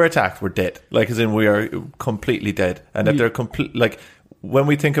 If we're attacked, we're dead. Like, as in, we are completely dead. And that they're complete... Like... When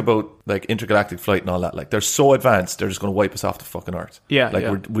we think about like intergalactic flight and all that, like they're so advanced, they're just going to wipe us off the fucking earth. Yeah,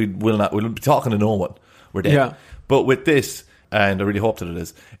 we'll be talking to no one. We're dead. Yeah. But with this, and I really hope that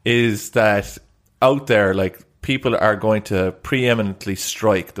it is that out there, like people are going to preeminently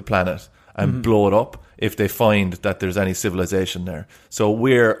strike the planet and blow it up if they find that there's any civilization there. So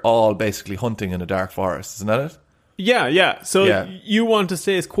we're all basically hunting in a dark forest, isn't that it? Yeah. So you want to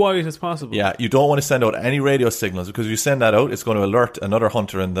stay as quiet as possible. Yeah, you don't want to send out any radio signals, because if you send that out, it's going to alert another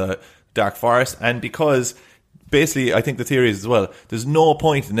hunter in the dark forest. And because, basically, I think the theory is as well, there's no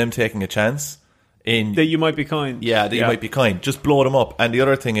point in them taking a chance in... That you might be kind. Yeah, you might be kind. Just blow them up. And the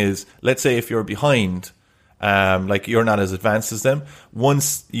other thing is, let's say if you're behind, like you're not as advanced as them,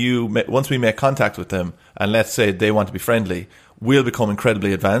 once we make contact with them, and let's say they want to be friendly, we'll become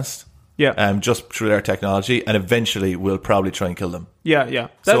incredibly advanced. Yeah. Just through their technology, and eventually we'll probably try and kill them. Yeah.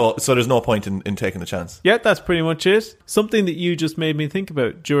 So there's no point in taking the chance. Yeah, that's pretty much it. Something that you just made me think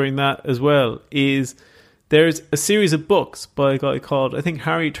about during that as well is there's a series of books by a guy called, I think,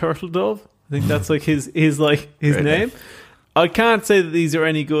 Harry Turtledove. I think that's like his name. I can't say that these are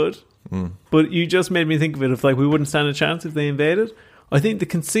any good, but you just made me think of it. If like we wouldn't stand a chance if they invaded. I think the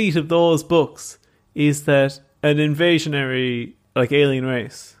conceit of those books is that an invasionary like alien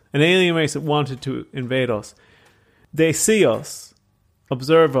race. An alien race that wanted to invade us. They see us,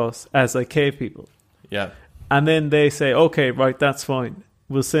 observe us as like cave people. Yeah. And then they say, okay, right, that's fine.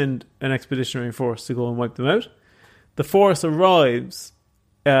 We'll send an expeditionary force to go and wipe them out. The force arrives,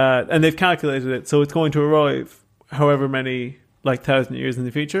 and they've calculated it, so it's going to arrive however many, like 1,000 years in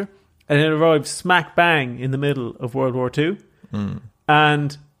the future. And it arrives smack bang in the middle of World War II.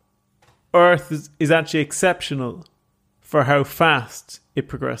 And Earth is actually exceptional for how fast it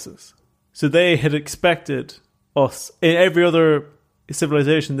progresses. So they had expected us, in every other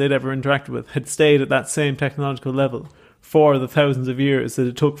civilization they'd ever interacted with, had stayed at that same technological level for the thousands of years that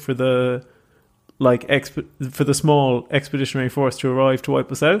it took for the small expeditionary force to arrive to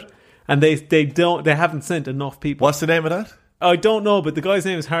wipe us out. And they haven't sent enough people. What's the name of that? I don't know, but the guy's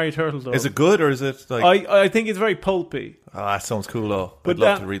name is Harry Turtledove. Is it good, or is it like... I think it's very pulpy. Oh, that sounds cool though. I'd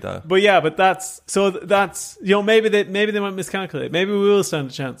love to read that. But yeah, that's maybe they might miscalculate. Maybe we will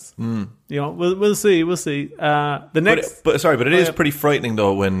stand a chance. We'll see. The next, but it is pretty frightening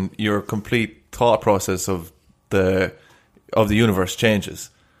though when your complete thought process of the universe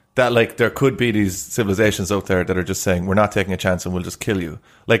changes. That like there could be these civilizations out there that are just saying we're not taking a chance and we'll just kill you.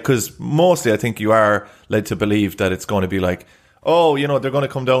 Like, because mostly I think you are led to believe that it's going to be like, oh, they're going to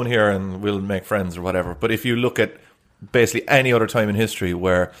come down here and we'll make friends or whatever. But if you look at basically any other time in history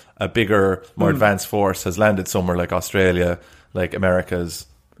where a bigger, more advanced force has landed somewhere like Australia, like America's.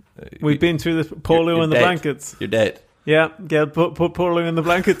 We've been through the polio and the dead. blankets. You're dead. Yeah, put polio in the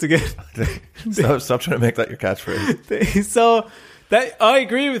blankets again. Stop trying to make that your catchphrase. So that I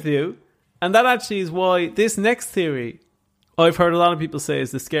agree with you, and that actually is why this next theory I've heard a lot of people say is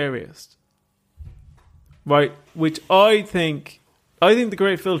the scariest. Right, which I think the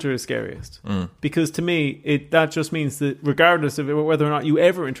Great Filter is scariest because to me that just means that regardless of whether or not you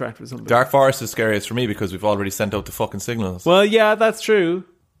ever interact with somebody, Dark Forest is scariest for me because we've already sent out the fucking signals. well, yeah, that's true.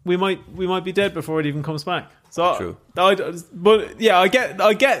 We might be dead before it even comes back. So True. But yeah, I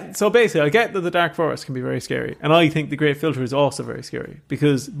get. So basically, I get that the Dark Forest can be very scary, and I think the Great Filter is also very scary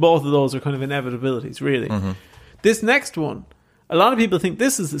because both of those are kind of inevitabilities, really. This next one, a lot of people think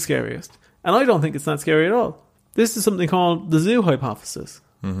this is the scariest, and I don't think it's that scary at all. This is something called the zoo hypothesis,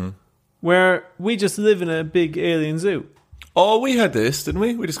 where we just live in a big alien zoo. Oh, we had this, didn't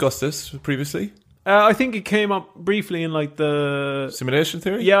we? We discussed this previously. I think it came up briefly in like the Simulation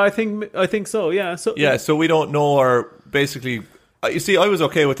theory? Yeah, I think so. Yeah, So we don't know, or basically, you see, I was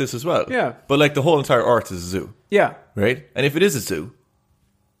okay with this as well. Yeah. But like the whole entire Earth is a zoo, yeah, right? And if it is a zoo,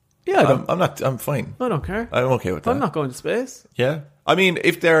 yeah. I'm fine. I don't care. I'm okay with that. I'm not going to space. Yeah. I mean,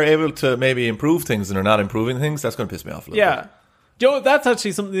 if they're able to maybe improve things and they're not improving things, that's going to piss me off a little bit. Yeah. Joe, that's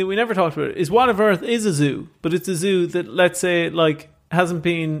actually something that we never talked about. Is what if Earth is a zoo, but it's a zoo that, let's say, like hasn't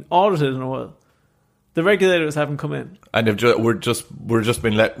been audited in a while. The regulators haven't come in, And we're just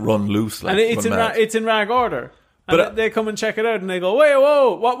been let run loose. Like, and it's in rag order. And But they come and check it out, and they go, "Wait,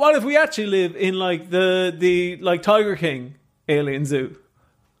 whoa! What if we actually live in like the like Tiger King alien zoo?"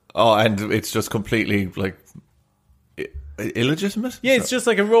 Oh, and it's just completely like illegitimate. Yeah, it's just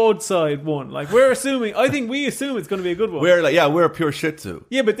like a roadside one. Like we assume it's going to be a good one. We're a pure shit zoo.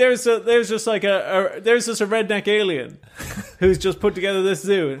 Yeah, but there's just a redneck alien who's just put together this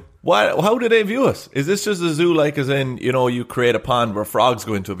zoo. Why? How do they view us? Is this just a zoo, like as in, you create a pond where frogs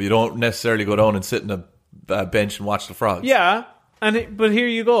go into it, but you don't necessarily go down and sit in a bench and watch the frogs? Yeah, but here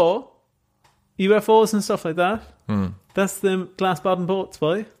you go, UFOs and stuff like that. That's them glass bottom boats,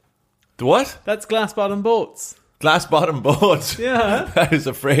 boy. The what? That's glass bottom boats. Glass bottom boats. Yeah. That is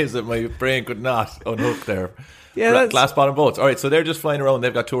a phrase that my brain could not unhook there. Yeah, glass bottom boats. All right, so they're just flying around.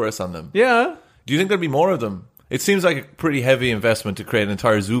 They've got tourists on them. Yeah. Do you think there'd be more of them? It seems like a pretty heavy investment to create an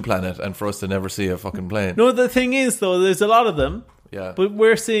entire zoo planet and for us to never see a fucking plane. No, the thing is though, there's a lot of them. Yeah. But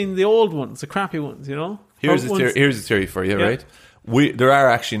we're seeing the old ones, the crappy ones. Here's a theory for you, Yeah. right? There are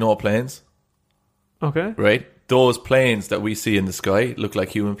actually no planes, Okay. right? Those planes that we see in the sky look like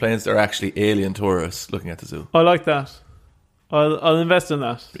human planes. They're actually alien tourists looking at the zoo. I like that. I'll invest in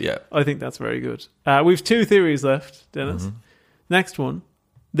that. Yeah. I think that's very good. We've 2 theories left, Dennis. Next one.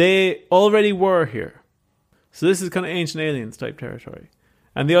 They already were here. So this is kind of ancient aliens type territory.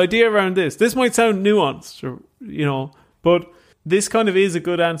 And the idea around this might sound nuanced, but this kind of is a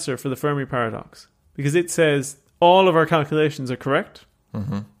good answer for the Fermi paradox. Because it says all of our calculations are correct.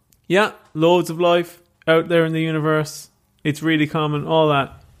 Yeah, loads of life out there in the universe. It's really common, all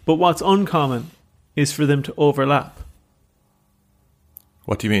that. But what's uncommon is for them to overlap.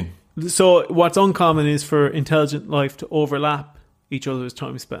 What do you mean? So what's uncommon is for intelligent life to overlap each other's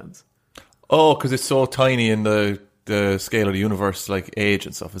time spans. Oh, because it's so tiny in the scale of the universe, like age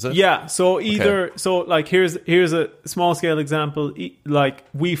and stuff, is it? Yeah, so like here's a small scale example. Like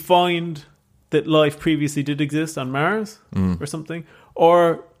we find that life previously did exist on Mars or something,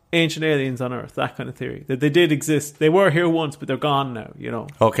 or ancient aliens on Earth, that kind of theory. That they did exist. They were here once, but they're gone now,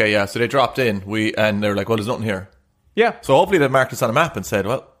 Okay, yeah, so they dropped in, and they're like, well, there's nothing here. Yeah. So hopefully they marked us on a map and said,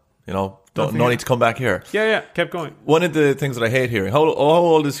 well, no need to come back here. Yeah, kept going. One of the things that I hate hearing, how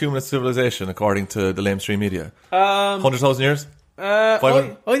old is human civilization according to the lamestream media? 100,000 years?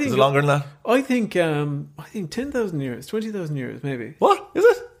 500? I think is it longer than that? I think 10,000 years, 20,000 years, maybe. What? Is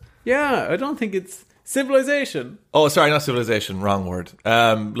it? Yeah, I don't think it's civilization. Oh, sorry, not civilization, wrong word.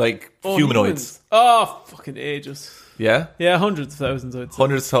 Like humanoids. Humans. Oh, fucking ages. Yeah? Yeah, hundreds of thousands, I'd say.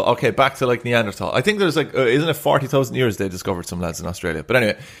 Hundreds. Okay, back to like Neanderthal. I think there's like, isn't it 40,000 years they discovered some lads in Australia?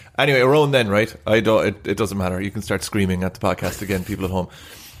 But anyway, around then, right? It doesn't matter. You can start screaming at the podcast again, people at home.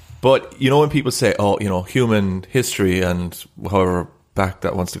 But when people say, human history and however back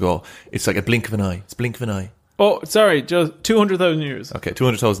that wants to go, it's like a blink of an eye. It's a blink of an eye. Oh, sorry, just 200,000 years. Okay,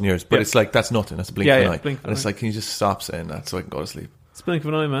 200,000 years. But it's like, that's nothing. That's a blink of an eye. Blink of and it's like, can you just stop saying that so I can go to sleep? It's a blink of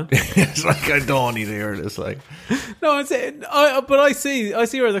an eye, man. It's like, I don't need to hear this. Like, no, but I see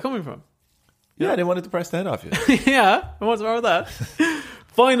where they're coming from. yeah, they wanted to press the head off you. Yeah, and what's wrong with that?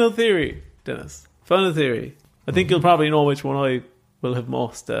 Final theory, Dennis. Final theory. I think you'll probably know which one I will have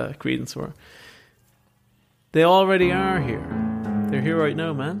most credence for. They already are here. They're here right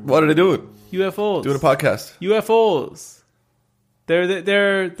now, man. What are they doing? UFOs. Doing a podcast. UFOs.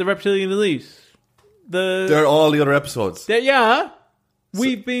 They're the reptilian elite. They're all the other episodes.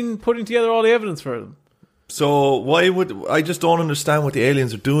 We've been putting together all the evidence for them. So why would... I just don't understand what the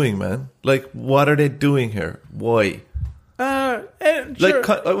aliens are doing, man. Like, what are they doing here? Why? Sure.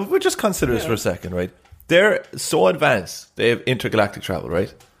 Like, we'll just consider this for a second, right? They're so advanced. They have intergalactic travel,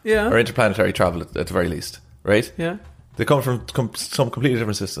 right? Yeah. Or interplanetary travel at the very least, right? Yeah. They come from some completely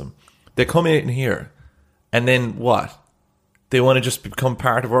different system. They come in here, and then what? They want to just become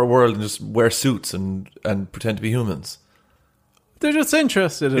part of our world and just wear suits and pretend to be humans. They're just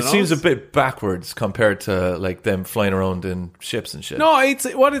interested in us. It seems a bit backwards compared to like them flying around in ships and shit. No, it's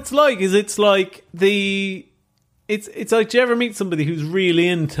like do you ever meet somebody who's really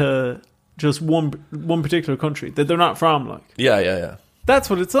into just one particular country that they're not from, like? Yeah. That's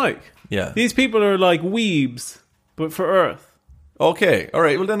what it's like. Yeah. These people are like weebs, but for Earth. Okay, all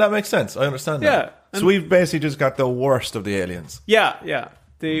right. Well, then that makes sense. I understand that. Yeah. So we've basically just got the worst of the aliens. Yeah.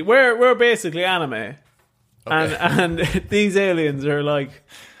 We're basically anime. Okay. And these aliens are like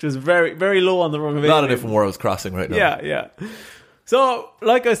just very, very low on the rung of aliens. A lot of different worlds crossing right now. Yeah. So,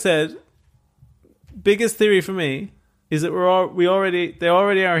 like I said, biggest theory for me is that they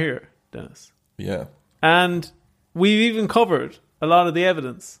already are here, Dennis. Yeah. And we've even covered a lot of the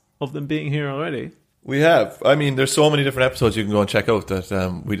evidence of them being here already. We have. I mean, there's so many different episodes you can go and check out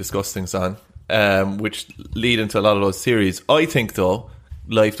that we discuss things on, which lead into a lot of those theories. I think, though,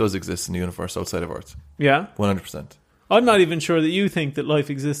 life does exist in the universe outside of Earth. Yeah? 100%. I'm not even sure that you think that life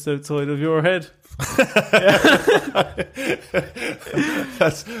exists outside of your head.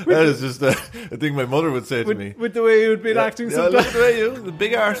 That is just a thing my mother would say to me. With the way you'd been acting sometimes. Look at the way the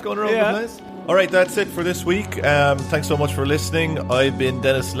big arse going around the place. All right, that's it for this week. Thanks so much for listening. I've been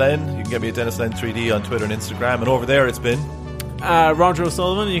Dennis Len. You can get me at Dennis Len 3D on Twitter and Instagram. And over there it's been... Roger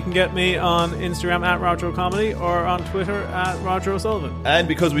O'Sullivan. You can get me on Instagram at Roger O'Comedy or on Twitter at Roger O'Sullivan. And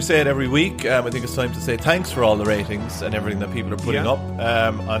because we say it every week, I think it's time to say thanks for all the ratings and everything that people are putting up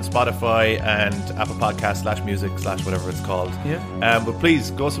on Spotify and Apple Podcasts /music/ whatever it's called. Yeah. But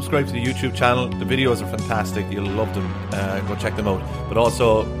please go subscribe to the YouTube channel. The videos are fantastic. You'll love them. Go check them out. But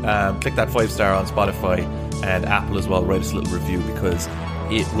also click that 5-star on Spotify and Apple as well. Write us a little review because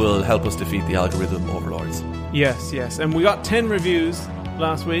it will help us defeat the algorithm overlords. Yes. And we got 10 reviews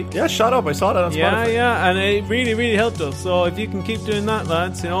last week. Yeah, shut up. I saw that on Spotify. Yeah. And it really, really helped us. So if you can keep doing that,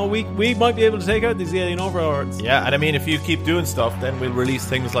 lads, we might be able to take out these alien overlords. Yeah, and I mean, if you keep doing stuff, then we'll release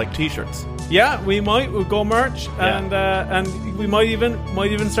things like t-shirts. Yeah, we might. We'll go merch. Yeah. And we might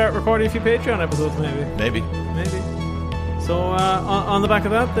even start recording a few Patreon episodes, maybe. So on the back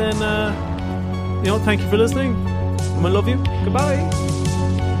of that, then, thank you for listening. And we love you. Goodbye.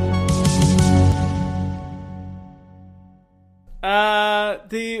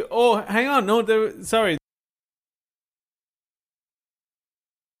 Hang on. No, sorry.